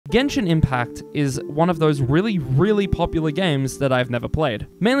Genshin Impact is one of those really popular games that I've never played.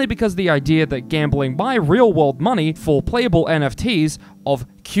 Mainly because the idea that gambling my real-world money for playable NFTs of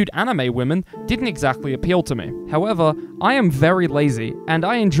cute anime women didn't exactly appeal to me. However, I am very lazy, and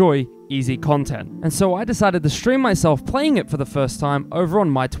I enjoy easy content. And so I decided to stream myself playing it for the first time over on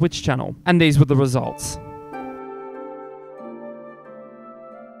my Twitch channel. And these were the results.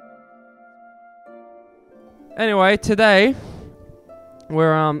 Anyway, today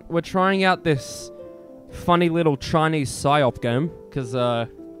we're trying out this funny little Chinese psyop game because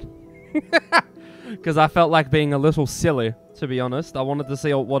I felt like being a little silly, to be honest. I wanted to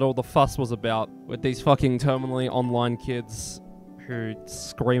see what all the fuss was about with these fucking terminally online kids who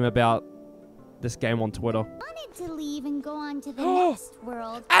scream about this game on Twitter. Wanted to leave and go on to the next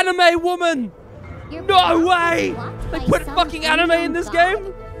world. Anime woman! No way! They put fucking anime in this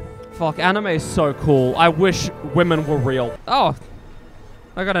game? Fuck, anime is so cool. I wish women were real. Oh,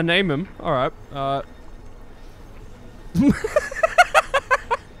 I gotta name him. Alright.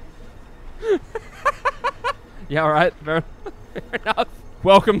 Yeah, alright. Fair enough.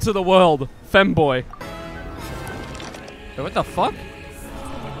 Welcome to the world, femboy. Wait, what the fuck?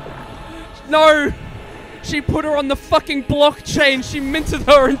 No! She put her on the fucking blockchain. She minted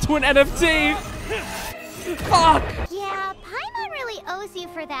her into an NFT. Fuck! Yeah, Paimon really owes you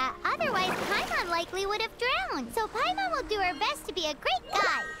for that. Otherwise, Paimon likely would have drowned. So Paimon will do her best to be a great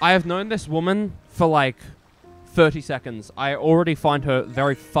guy. I have known this woman for like 30 seconds. I already find her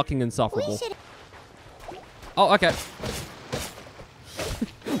very fucking insufferable. Oh, okay.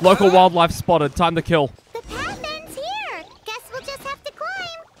 Local wildlife spotted. Time to kill. The path ends here. Guess we'll just have to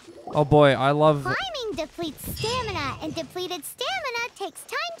climb. Oh boy, I love... Climbing depletes stamina, and depleted stamina takes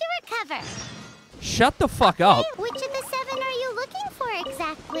time to recover. Shut the fuck up. Which of the 7 are you looking for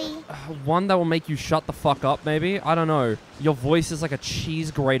exactly? One that will make you shut the fuck up, maybe? I don't know. Your voice is like a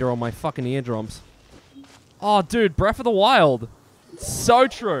cheese grater on my fucking eardrums. Oh, dude, Breath of the Wild. So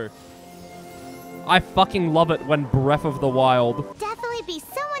true. I fucking love it when Breath of the Wild. Definitely be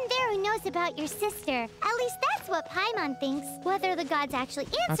someone there who knows about your sister. At least that's what Paimon thinks. Whether the gods actually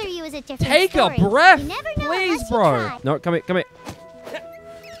answer you is a different story. Take a breath, you never know please, unless bro. you try. No, come here, come here.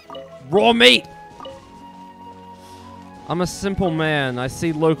 Raw meat. I'm a simple man. I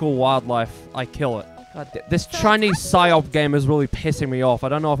see local wildlife. I kill it. God, this Chinese psyop game is really pissing me off. I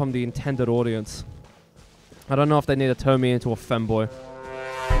don't know if I'm the intended audience. I don't know if they need to turn me into a femboy.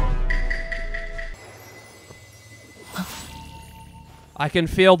 I can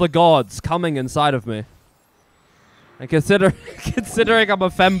feel the gods coming inside of me. And considering I'm a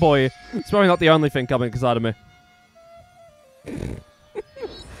femboy, it's probably not the only thing coming inside of me. Oh,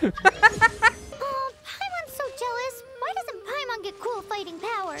 Paimon's so jealous. Why doesn't Paimon get cool fighting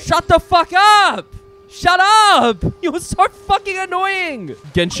power? Shut the fuck up! Shut up! You're so fucking annoying!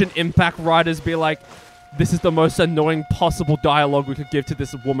 Genshin Impact writers be like, this is the most annoying possible dialogue we could give to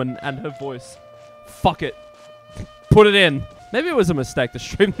this woman and her voice. Fuck it. Put it in. Maybe it was a mistake to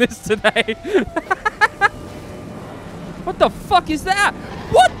stream this today. What the fuck is that?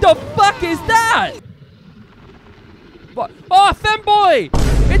 What the fuck is that? What? Oh, femboy!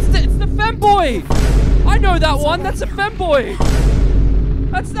 It's the femboy! I know that one. That's a femboy.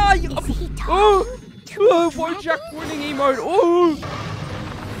 That's not. Oh, Bojack winning emote. Oh.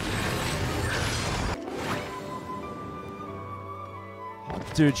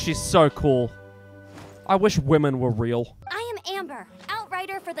 Dude, she's so cool. I wish women were real. I am Amber,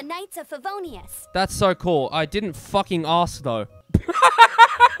 outrider for the Knights of Favonius. That's so cool. I didn't fucking ask though.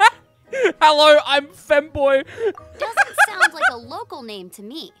 Hello, I'm femboy. Doesn't sound like a local name to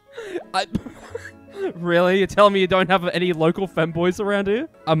me. Really? You're telling me you don't have any local femboys around here?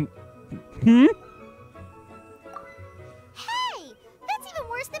 Hey! That's even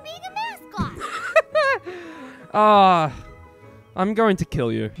worse than being a mascot! I'm going to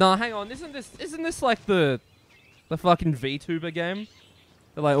kill you. No, hang on. Isn't this like the fucking VTuber game?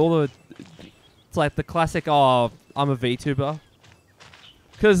 Like it's like the classic, oh, I'm a VTuber.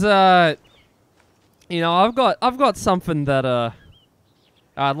 Cause you know, I've got something that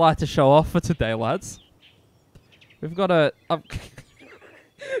I'd like to show off for today, lads. We've got I'm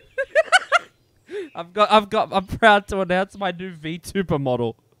proud to announce my new VTuber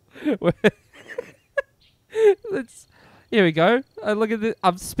model. Here we go. Look at this.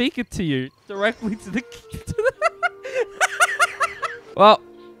 I'm speaking to you directly to the. Well,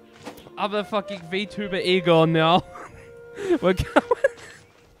 I'm a fucking VTuber Egon now. We're going.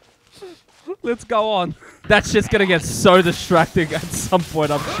 Let's go on. That's just gonna get so distracting at some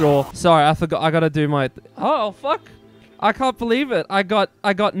point, I'm sure. Sorry, I forgot. I gotta do my. Oh fuck! I can't believe it. I got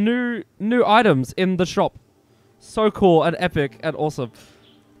new items in the shop. So cool and epic and awesome.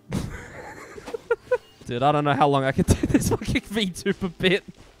 Dude, I don't know how long I can do this fucking VTuber bit.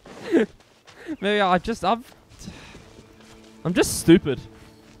 Maybe I'm just stupid.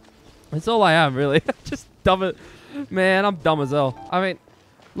 That's all I am, really. Just dumb. Man, I'm dumb as hell. I mean,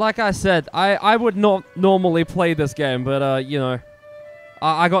 like I said, I would not normally play this game, but, you know,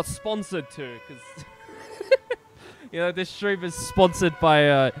 I got sponsored to, because, you know, this stream is sponsored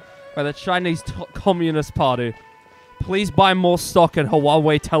by the Chinese Communist Party. Please buy more stock in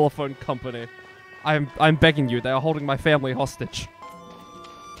Huawei Telephone Company. I'm begging you. They are holding my family hostage.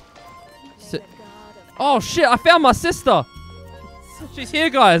 Oh, shit. I found my sister. She's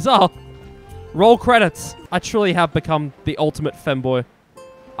here, guys. Oh. Roll credits. I truly have become the ultimate femboy.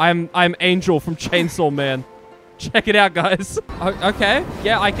 I'm Angel from Chainsaw Man. Check it out, guys. Okay.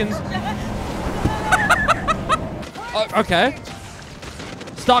 Yeah, I can... okay.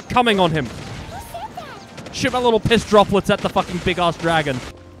 Start coming on him. Shoot my little piss droplets at the fucking big-ass dragon.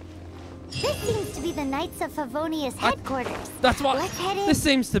 This seems to be the Knights of Favonius headquarters. That's what... Let's head in. This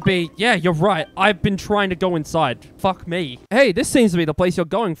seems to be... Yeah, you're right. I've been trying to go inside. Fuck me. Hey, this seems to be the place you're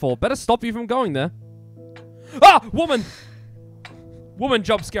going for. Better stop you from going there. Ah! Woman! Woman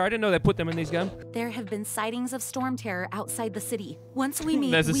jump scare. I didn't know they put them in these games. There have been sightings of storm terror outside the city. Once we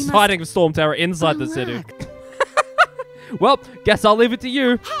meet, There's a sighting of storm terror inside the city. Well, guess I'll leave it to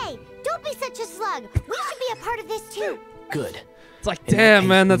you. Hey, don't be such a slug. We should be a part of this too. Good. It's like, In that damn, case,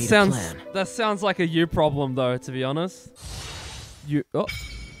 man, we that need a sounds like a you problem, though, to be honest. Oh.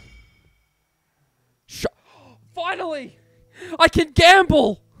 Finally! I can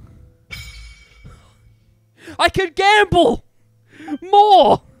gamble! I can gamble!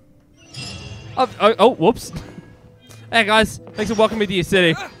 More! Oh, whoops. Hey, guys. Thanks for welcoming me to your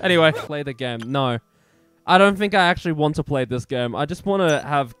city. Anyway, play the game. No. I don't think I actually want to play this game. I just want to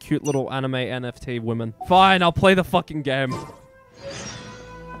have cute little anime NFT women. Fine, I'll play the fucking game.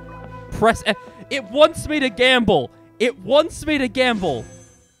 Press F. It wants me to gamble. It wants me to gamble.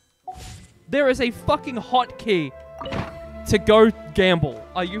 There is a fucking hotkey to go gamble.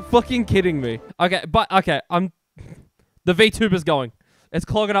 Are you fucking kidding me? Okay, but okay, the VTuber's going. It's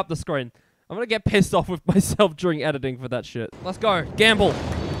clogging up the screen. I'm gonna get pissed off with myself during editing for that shit. Let's go. Gamble.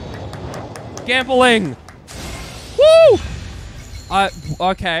 Gambling. Woo!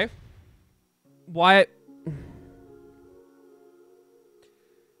 Okay. Why?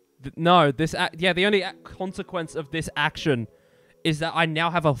 No, yeah, the only consequence of this action is that I now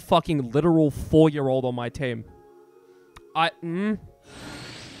have a fucking literal 4-year-old on my team. Oh,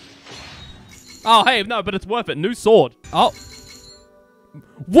 hey, no, but it's worth it. New sword. Oh.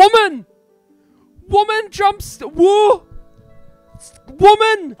 Woman! Woman jumps. Woo!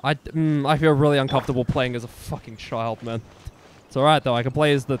 Woman! I feel really uncomfortable playing as a fucking child, man. It's alright, though. I can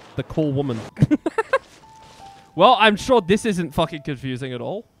play as the cool woman. Well, I'm sure this isn't fucking confusing at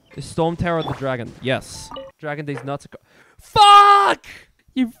all. Is Storm Terror the dragon? Yes. Dragon these nuts. Fuck!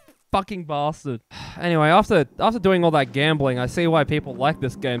 You fucking bastard. Anyway, after doing all that gambling, I see why people like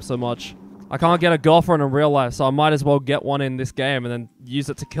this game so much. I can't get a girlfriend in real life, so I might as well get one in this game and then use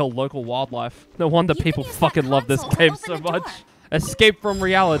it to kill local wildlife. No wonder people fucking love this game so much. Escape from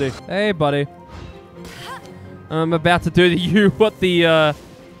reality. Hey, buddy. I'm about to do to you what the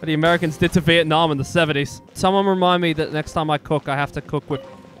Americans did to Vietnam in the 70s. Someone remind me that next time I cook, I have to cook with...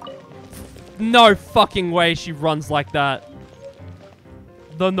 No fucking way she runs like that.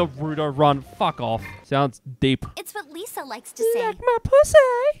 The Naruto run. Fuck off. Sounds deep. It's what Lisa likes to say. Like my pussy.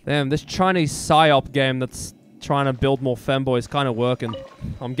 Damn, this Chinese psyop game that's trying to build more femboys is kind of working.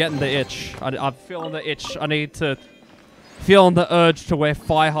 I'm getting the itch. I'm feeling the itch. I need to... Feeling the urge to wear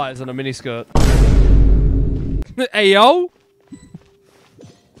thigh highs and a miniskirt. Ayo!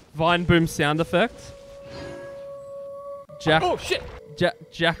 Vine boom sound effect. Jack... Oh, shit!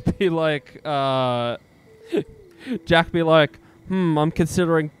 Jack be like, Jack be like, I'm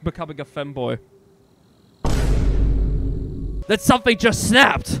considering becoming a femboy. That something just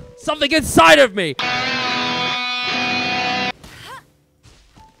snapped! Something inside of me!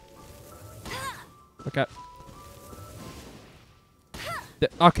 Okay.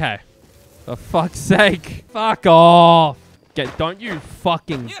 Okay. For fuck's sake. Fuck off! Don't you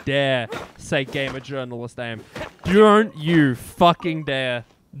fucking dare say gamer journalist aim. Don't you fucking dare.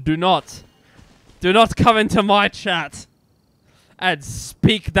 Do not. Do not come into my chat and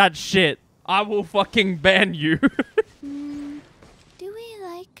speak that shit. I will fucking ban you. Do we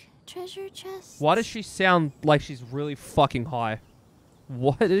like treasure chests? Why does she sound like she's really fucking high?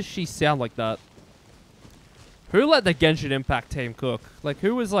 Why does she sound like that? Who let the Genshin Impact team cook? Like,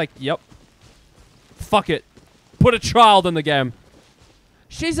 who was like, yep. Fuck it. Put a child in the game.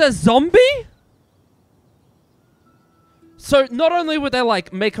 She's a zombie? So, not only would they,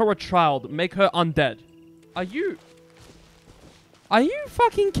 like, make her a child, make her undead. Are you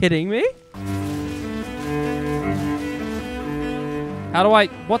fucking kidding me? How do I...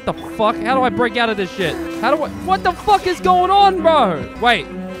 What the fuck? How do I break out of this shit? How do I... What the fuck is going on, bro? Wait.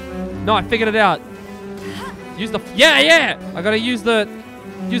 No, I figured it out. Use the... Yeah! I gotta use the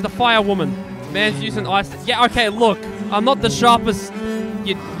fire woman. Man's using ice... Yeah, okay, look. I'm not the sharpest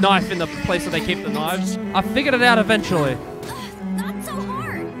knife in the place where they keep the knives. I figured it out eventually. Not so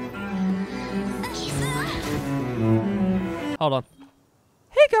hard. Hold on.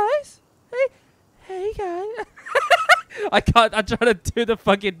 Hey, guys. Hey, guys. I can't. I try to do the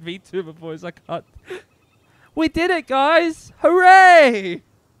fucking VTuber voice. I can't. We did it, guys! Hooray!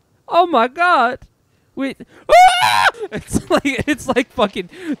 Oh my god! Ah! It's like fucking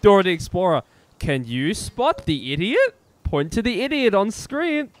Dora the Explorer. Can you spot the idiot? Point to the idiot on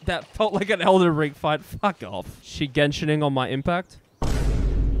screen. That felt like an Elden Ring fight. Fuck off. She Genshining on my impact?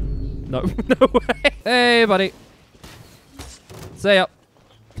 No, no way. Hey, buddy. See ya.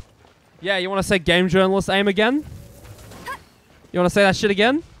 Yeah, you want to say game journalist aim again? You want to say that shit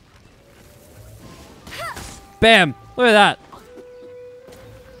again? Bam! Look at that.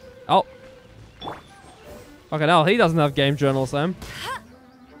 Oh. Fucking hell, he doesn't have game journalist aim.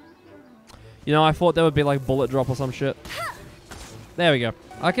 You know, I thought there would be like bullet drop or some shit. There we go.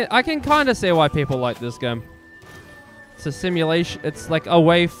 I can kind of see why people like this game. It's a simulation. It's like a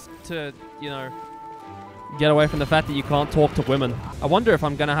way to, you know, get away from the fact that you can't talk to women. I wonder if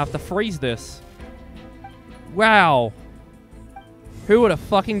I'm gonna have to freeze this. Wow. Who would have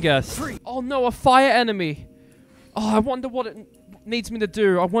fucking guessed? Oh no, a fire enemy. Oh, I wonder what it needs me to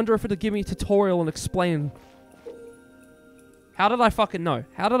do. I wonder if it'll give me a tutorial and explain. How did I fucking know?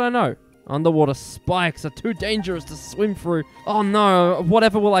 How did I know? Underwater spikes are too dangerous to swim through. Oh no,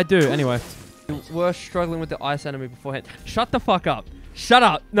 whatever will I do? Anyway. You were struggling with the ice enemy beforehand. Shut the fuck up. Shut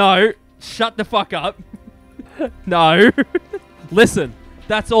up. No. Shut the fuck up. No. Listen,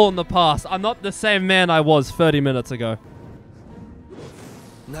 that's all in the past. I'm not the same man I was 30 minutes ago.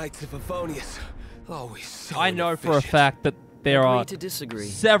 Knights of Favonius, always so I know for a inefficient. fact that there are to disagree,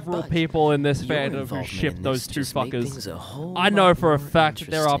 several people in this your fandom who involvement ship in those this two just made fuckers. things a whole I know lot for a more fact that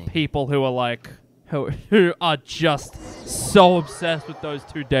there are interesting. people who are like, who are just so obsessed with those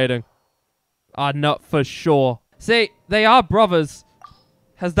two dating. Not for sure. See, they are brothers.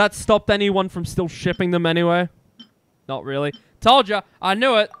 Has that stopped anyone from still shipping them anyway? Not really. Told ya, I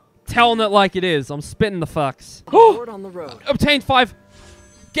knew it. Telling it like it is. I'm spitting the fucks. Board on the road. Obtained 5.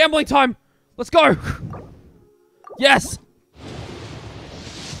 Gambling time. Let's go. Yes.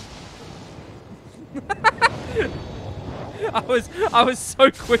 I was so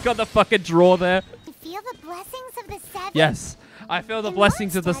quick on the fucking draw there. You feel the blessings of the seven? Yes. I feel the In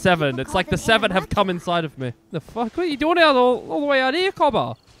blessings of the Mondstadt, 7. people It's call like the them 7 have come inside of me. The fuck? What are you doing out all the way out here,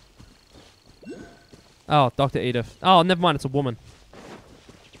 Cobber? Oh, Dr. Edith. Oh, never mind. It's a woman.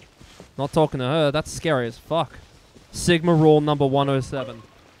 Not talking to her. That's scary as fuck. Sigma rule number 107.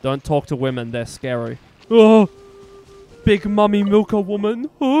 Don't talk to women. They're scary. Oh, big mummy milker woman.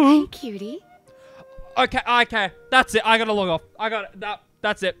 Oh. Hey, cutie. Okay. That's it. I gotta log off.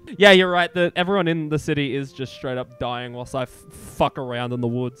 That's it. Yeah, you're right. Everyone in the city is just straight up dying whilst I fuck around in the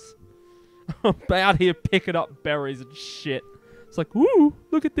woods. I'm out here picking up berries and shit. It's like, woo,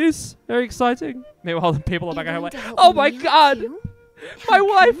 look at this. Very exciting. Meanwhile, the people are back at home like, oh my god, my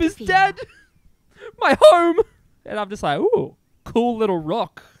wife is dead. My home. And I'm just like, ooh, cool little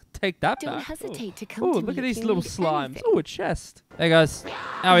rock. Take that Don't back. hesitate to come Ooh, to look me at these if you little need slimes. anything. Ooh, a chest. Hey guys,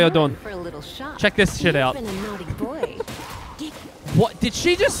 how are y'all doing? For a little shop. Check this shit out. Even a naughty boy. What? Did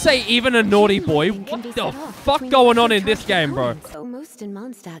she just say even a naughty boy? Can What be the set off fuck between going on the in this game, bro? homes. So most in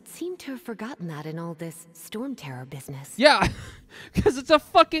Mondstadt seem to have forgotten that in all this storm terror business. Yeah, because it's a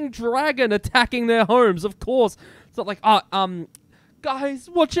fucking dragon attacking their homes, of course. It's not like, guys,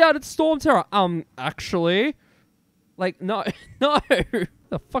 watch out, it's Storm Terror. Actually, like, no, no.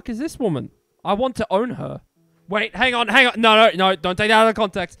 The fuck is this woman? I want to own her. Wait, hang on. No, don't take that out of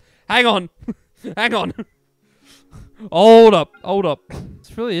context. Hang on. Hang on. Hold up.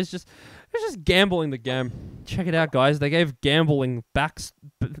 This really is just, it's just gambling the game. Check it out, guys. They gave gambling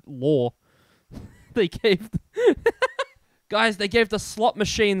lore. They gave, guys, they gave the slot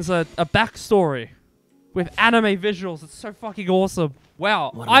machines a backstory with anime visuals. It's so fucking awesome.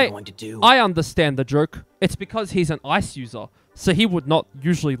 Wow. What am I going to do? I understand the joke. It's because he's an ice user, so he would not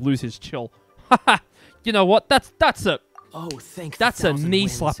usually lose his chill. Haha. You know what? That's it. Oh, thank That's the a thousand knee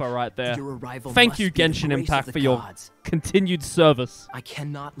winds. slapper right there. Your arrival Thank must you, be the Genshin grace Impact, of for the your gods. continued service. I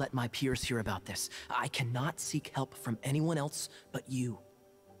cannot let my peers hear about this. I cannot seek help from anyone else but you.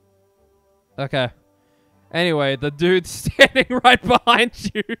 Okay. Anyway, the dude's standing right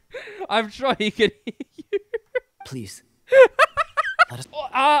behind you. I'm sure he can hear you. Please.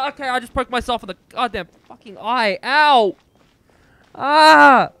 Okay, I just poked myself in the goddamn fucking eye. Ow!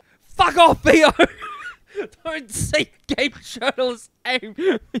 Ah! Fuck off, Theo! Don't say game journalist aim!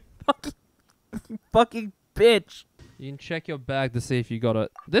 fucking bitch! You can check your bag to see if you got it.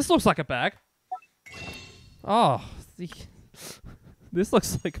 This looks like a bag. Oh, this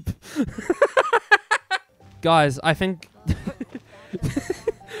looks like a Guys, I think...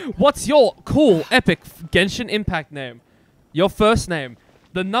 What's your cool, epic Genshin Impact name? Your first name.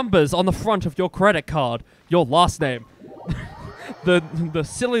 The numbers on the front of your credit card. Your last name. the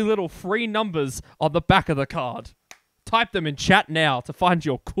silly little free numbers on the back of the card. Type them in chat now to find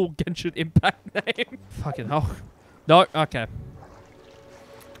your cool Genshin Impact name. Fucking hell. No, okay.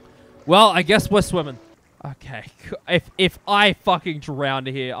 Well, I guess we're swimming. Okay. If I fucking drown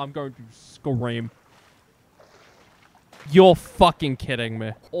here, I'm going to scream. You're fucking kidding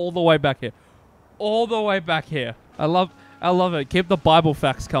me. All the way back here. All the way back here. I love it. Keep the Bible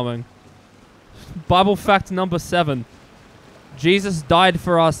facts coming. Bible fact number 7. Jesus died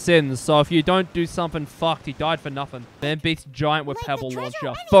for our sins, so if you don't do something fucked, he died for nothing. Man beats giant with pebble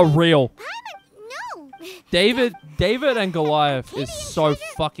launcher. For real. No. David and Goliath is so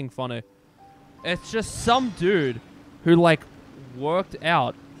fucking funny. It's just some dude who, like, worked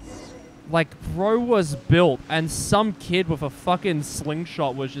out. Like, bro was built, and some kid with a fucking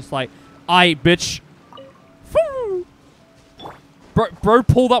slingshot was just like, "Aye, bitch." Bro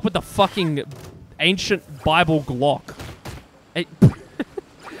pulled up with the fucking ancient Bible Glock. And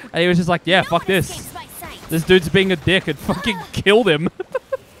he was just like, "Yeah, fuck this. This dude's being a dick," and fucking killed him.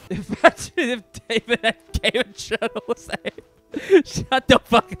 Imagine if David had game journalist aim. Shut the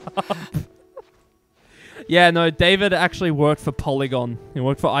fuck up. Yeah, no, David actually worked for Polygon. He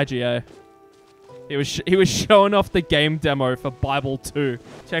worked for IGA. He was showing off the game demo for Bible 2.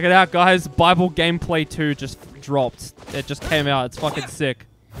 Check it out, guys. Bible Gameplay 2 just dropped. It just came out. It's fucking sick.